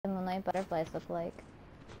moonlight butterflies look like?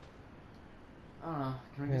 I don't know.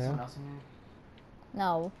 Can we get someone else in here?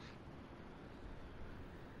 No.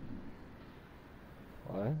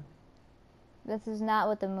 What? This is not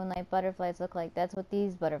what the moonlight butterflies look like. That's what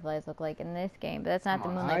these butterflies look like in this game, but that's not the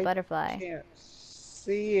moonlight butterfly. I can't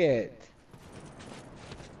see it.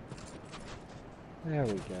 There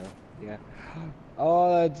we go. Yeah.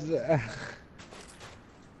 Oh, that's...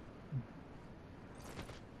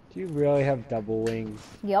 Do you really have double wings?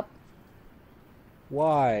 Yep.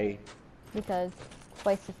 Why? Because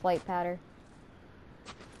twice the flight pattern.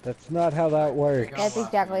 That's not how that works. That's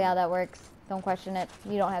exactly how that works. Don't question it.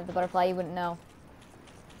 You don't have the butterfly, you wouldn't know.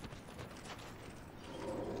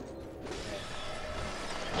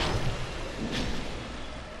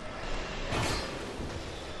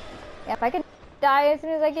 Yeah, if I could die as soon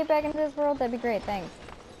as I get back into this world, that'd be great. Thanks.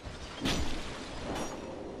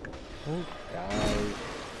 Oh, guys.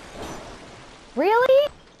 Really?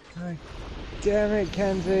 God damn it,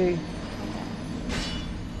 Kenzie.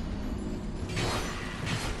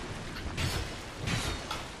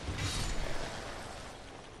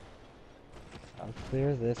 I'll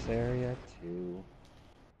clear this area too.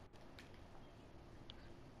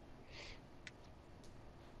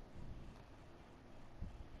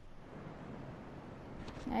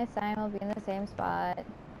 Next time we'll be in the same spot.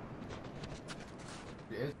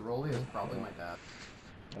 Rolly is probably my dad.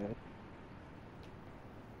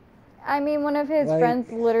 I mean, one of his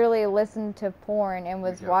friends literally listened to porn and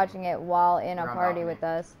was watching it while in a party with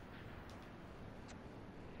us.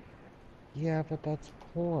 Yeah, but that's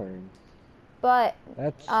porn. But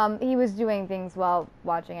that's... he was doing things while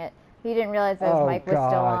watching it. He didn't realize that his mic was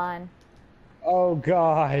still on. Oh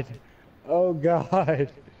god. Oh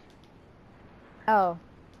god. Oh,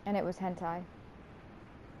 and it was hentai.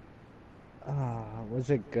 Was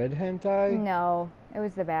it good hentai? No, it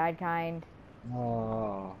was the bad kind.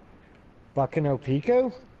 Oh. Baku no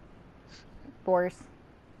Pico? Worse.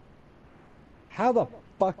 How the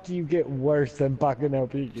fuck do you get worse than Baku no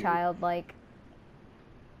Pico? Childlike.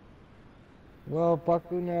 Well,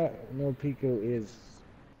 Baku no Pico is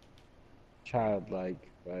childlike,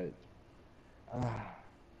 but...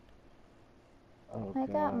 oh, I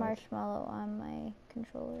got marshmallow on my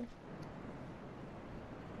controller.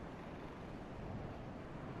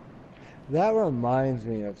 That reminds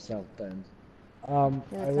me of something.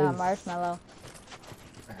 It's not marshmallow.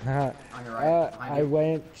 I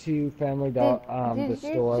went to Family Dollar, the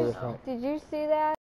store with my... Did you see that?